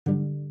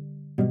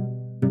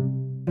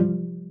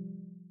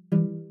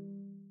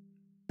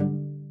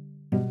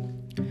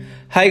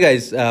Hi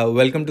guys,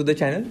 welcome to the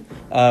channel.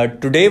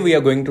 Today we are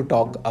going to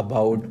talk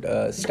about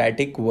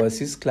static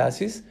versus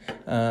classes.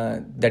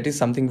 That is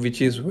something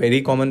which is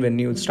very common when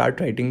you start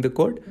writing the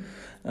code.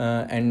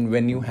 And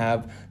when you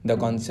have the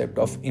concept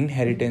of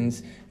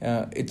inheritance,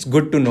 it's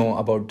good to know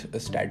about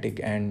static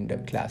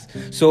and class.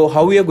 So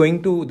how we are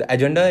going to, the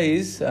agenda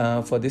is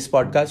for this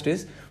podcast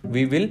is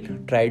we will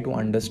try to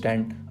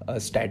understand a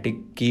static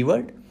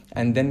keyword,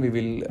 and then we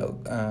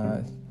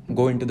will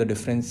go into the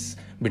difference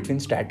between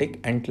static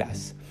and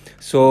class.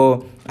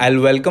 So I'll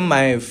welcome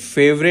my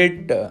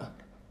favorite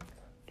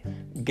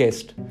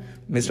guest,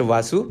 Mr.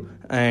 Vasu,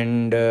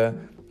 and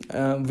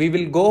we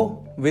will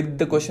go with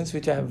the questions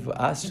which I have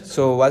asked.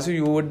 So Vasu,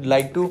 you would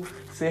like to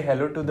say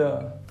hello to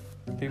the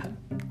people?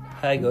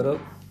 Hi Gaurav.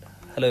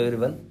 Hello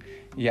everyone.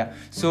 Yeah.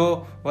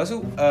 So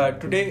Vasu,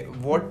 today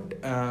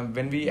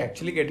when we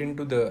actually get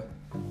into the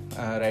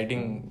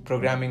writing,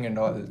 programming and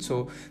all,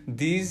 so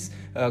these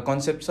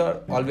concepts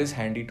are always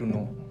handy to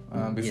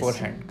know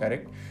beforehand. Yes.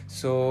 Correct?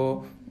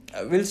 So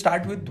we'll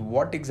start with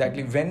what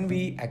exactly when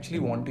we actually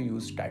want to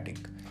use static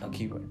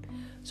keyword.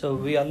 So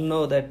we all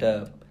know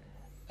that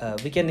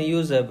we can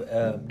use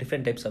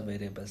different types of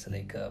variables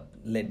like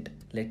let.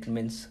 Let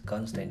means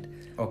constant.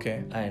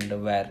 Okay.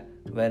 And where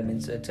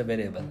means it's a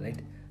variable, right?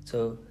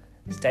 So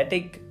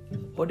static.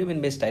 What do you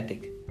mean by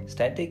static?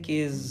 Static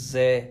is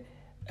a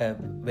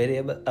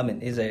variable.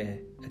 Is a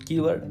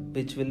keyword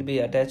which will be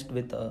attached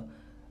with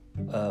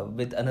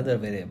another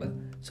variable.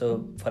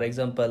 So for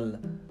example.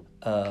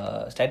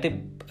 Static.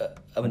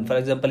 For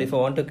example, if I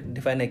want to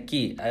define a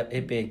key,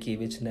 API key,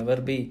 which never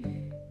be,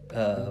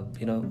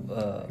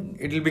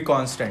 it will be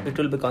constant. It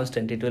will be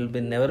constant. It will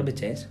be never be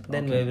changed.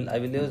 Then Okay. I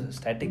will use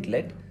static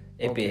let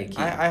API key.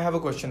 I have a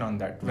question on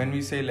that. When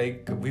we say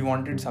like we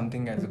wanted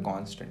something as a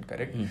constant,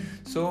 correct?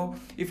 So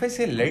if I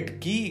say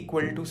let key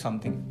equal to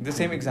something, the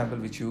same example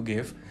which you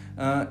gave,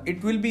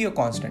 it will be a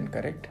constant,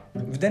 correct?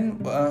 Then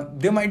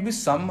there might be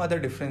some other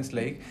difference,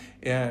 like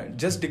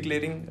just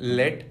declaring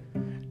let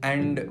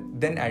and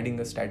then adding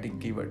a static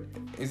keyword.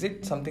 Is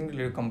it something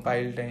related to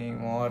compile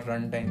time or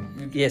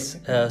runtime? Yes,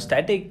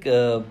 static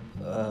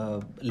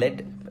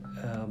let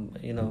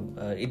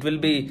it will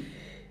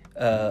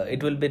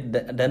be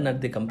done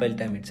at the compile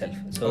time itself.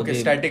 So okay,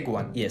 static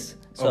one. Yes.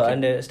 So okay.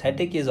 And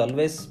static is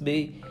always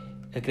be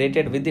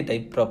created with the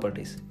type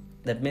properties.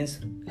 That means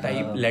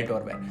type let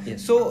or when.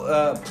 Yes.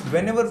 So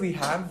whenever we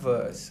have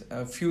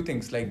a few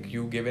things, like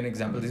you gave an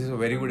example, this is a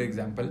very good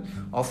example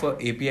of a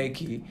API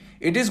key.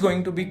 It is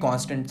going to be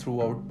constant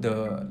throughout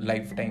the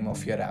lifetime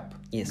of your app.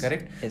 Yes.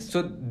 Correct. Yes.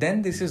 So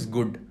then this is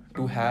good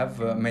to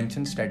have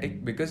mentioned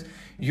static, because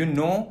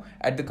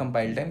at the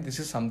compile time this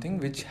is something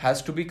which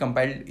has to be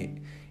compiled.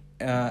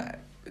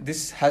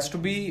 This has to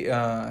be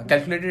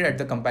calculated at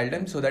the compile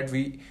time, so that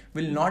we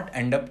will not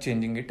end up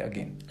changing it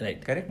again. Right.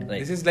 Correct. Right.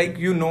 This is like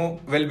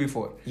well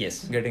before.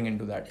 Yes. Getting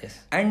into that. Yes.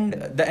 And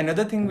the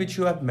another thing which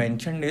you have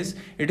mentioned is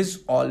it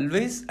is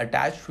always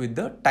attached with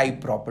the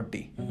type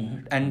property.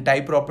 And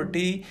type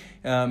property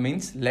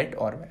means let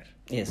or where.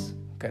 Yes.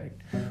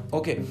 Correct.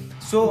 Okay.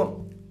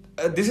 So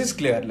this is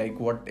clear, like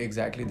what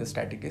exactly the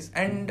static is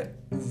and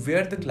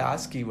where the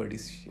class keyword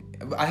is.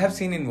 I have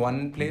seen in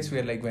one place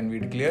where, like, when we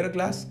declare a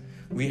class,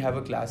 we have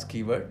a class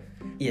keyword.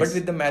 Yes. But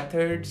with the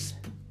methods,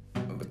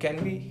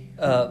 can we?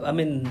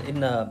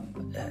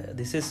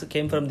 This is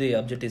came from the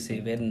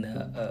Objective-C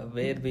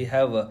where we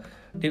have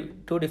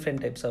two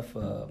different types of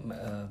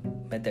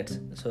methods.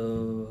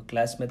 So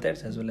class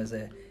methods as well as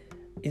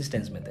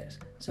instance methods.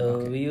 So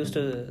Okay. we used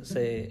to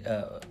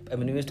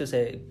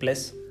say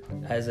plus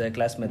as a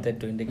class method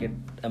to indicate.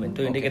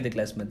 Indicate the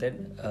class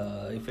method.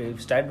 If we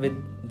start with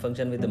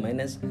function with the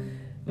minus,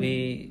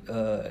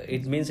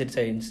 it means it's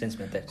an instance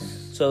method.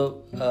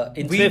 So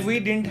we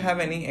didn't have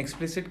any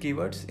explicit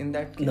keywords in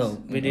that case?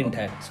 No, we didn't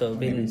have. So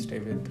we stay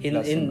with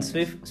in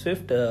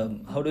Swift,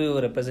 how do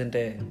you represent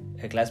a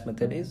class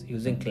method is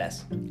using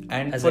class.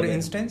 And as for a-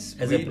 instance,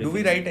 as a do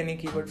we prefix. write any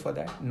keyword for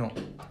that? No.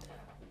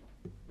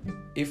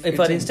 If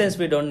For instance,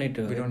 we don't need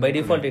to. we don't By need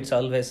to default, write. it's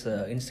always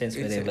instance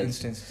It's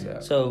variables.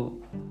 instance. So,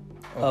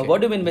 Okay.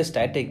 what do you mean by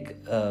static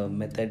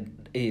method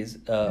is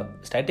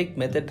static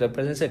method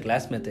represents a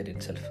class method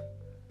itself.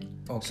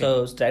 Okay.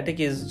 So static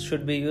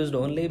should be used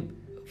only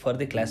for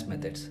the class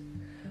methods.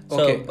 So,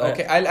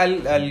 Okay.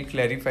 I'll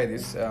clarify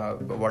this.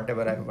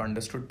 Whatever I've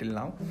understood till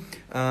now,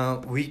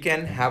 we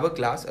can have a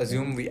class.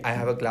 Assume I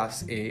have a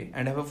class A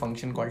and have a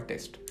function called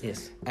test.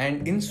 Yes.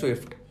 And in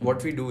Swift,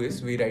 what we do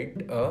is we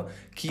write a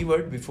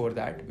keyword before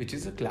that, which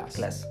is a class.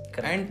 Class.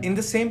 Correct. And in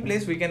the same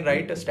place, we can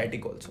write a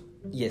static also.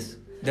 Yes.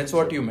 That's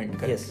what you meant,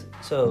 correct? Yes.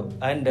 So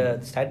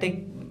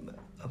static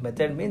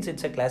method means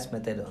it's a class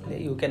method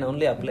only. You can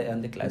only apply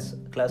on the class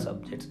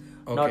objects,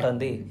 not on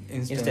the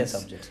instance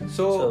objects.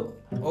 So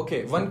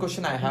okay, one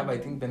question I have, I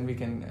think then we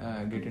can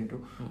get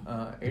into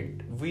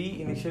it.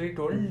 We initially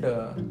told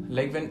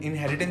like when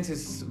inheritance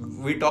is,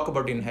 we talk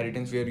about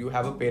inheritance where you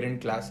have a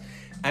parent class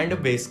and a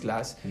base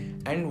class,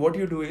 and what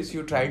you do is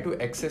you try to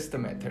access the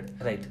method,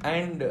 right?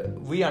 And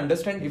we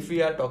understand if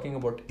we are talking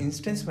about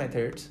instance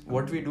methods,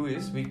 what we do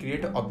is we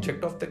create an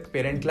object of the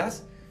parent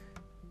class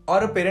or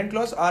a parent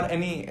class or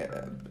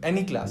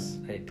any class.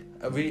 Right.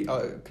 We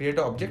create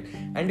an object,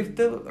 and if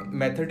the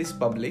method is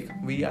public,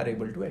 we are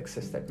able to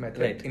access that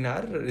method Right. in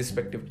our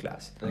respective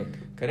class. Right.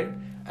 Correct.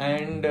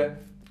 And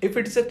if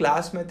it's a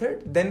class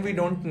method, then we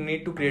don't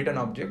need to create an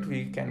object.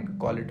 We can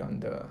call it on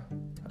the.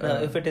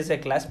 If it is a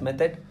class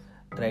method,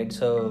 right?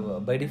 So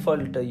by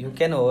default, you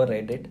can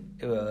override it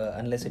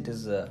unless it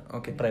is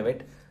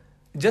private.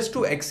 Just to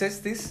access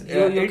this,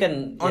 You can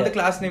on the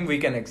class name we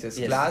can access.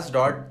 Yes. Class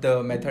dot the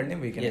method name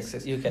we can Yes,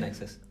 access. you can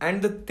access.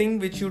 And the thing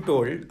which you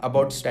told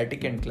about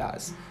static and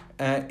class,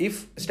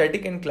 if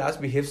static and class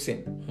behave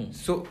same,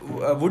 so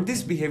would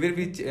this behavior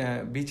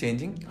be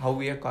changing how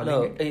we are calling No,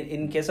 it?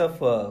 in case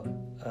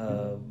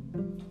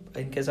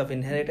of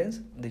inheritance,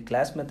 the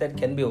class method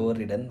can be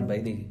overridden by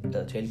the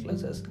child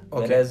classes,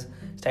 Okay. whereas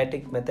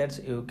static methods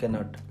you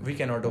cannot. We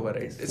cannot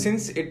override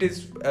since it is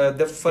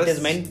the first. It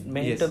is meant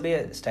Yes. to be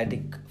a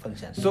static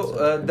function. So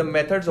the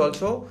methods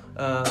also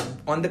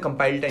on the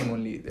compile time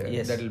only.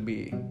 Yes. That will be.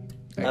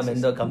 I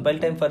mean, the compile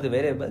time for the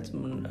variables,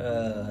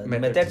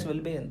 methods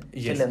will be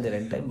Yes. still in the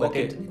runtime, but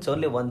Okay. it's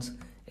only once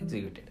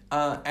executed.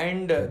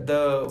 And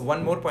the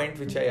one more point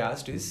which I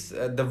asked is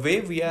the way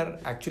we are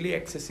actually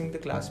accessing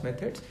the class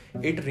methods,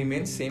 it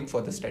remains same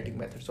for the static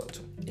methods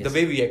also. Yes. The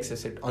way we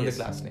access it on Yes.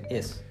 the class name.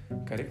 Yes.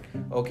 Correct.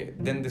 Okay,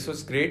 then this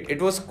was great.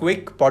 It was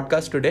quick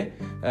podcast today.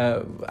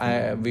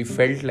 We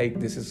felt like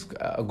this is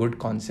a good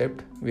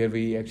concept where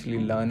we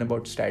actually learn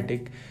about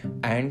static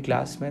and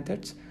class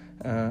methods.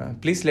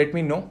 Please let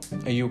me know.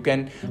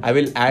 I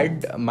will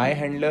add my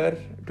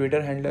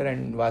Twitter handler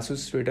and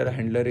Vasu's Twitter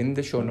handler in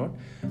the show note.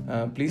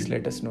 Please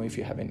let us know if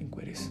you have any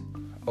queries.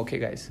 Okay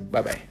guys,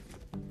 bye bye.